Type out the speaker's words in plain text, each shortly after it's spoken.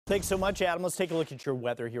Thanks so much, Adam. Let's take a look at your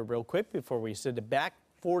weather here real quick before we send it back.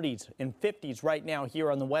 40s and 50s right now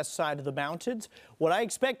here on the west side of the mountains. What I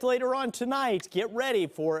expect later on tonight, get ready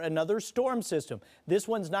for another storm system. This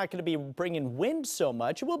one's not going to be bringing wind so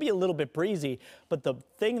much. It will be a little bit breezy, but the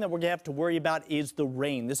thing that we're going to have to worry about is the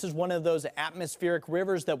rain. This is one of those atmospheric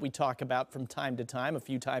rivers that we talk about from time to time, a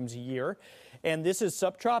few times a year. And this is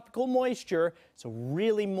subtropical moisture. It's a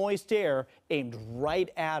really moist air aimed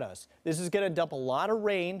right at us. This is going to dump a lot of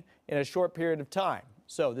rain in a short period of time.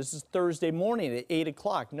 So this is Thursday morning at 8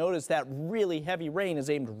 o'clock. Notice that really heavy rain is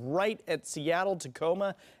aimed right at Seattle,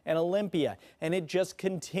 Tacoma, and Olympia, and it just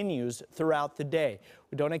continues throughout the day.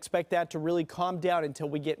 We don't expect that to really calm down until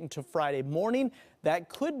we get into Friday morning. That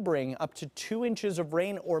could bring up to 2 inches of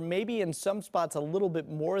rain, or maybe in some spots a little bit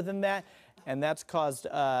more than that, and that's caused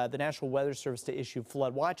the National Weather Service to issue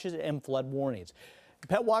flood watches and flood warnings.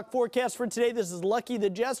 Pet walk forecast for today. This is Lucky the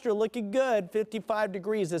Jester looking good. 55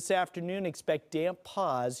 degrees this afternoon. Expect damp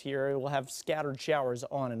pause here. We'll have scattered showers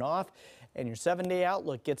on and off. And your 7-day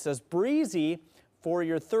outlook gets us breezy for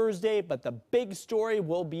your Thursday, but the big story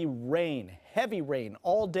will be rain. Heavy rain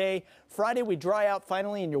all day. Friday we dry out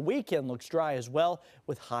finally, and your weekend looks dry as well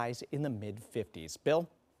with highs in the mid-50s. Bill?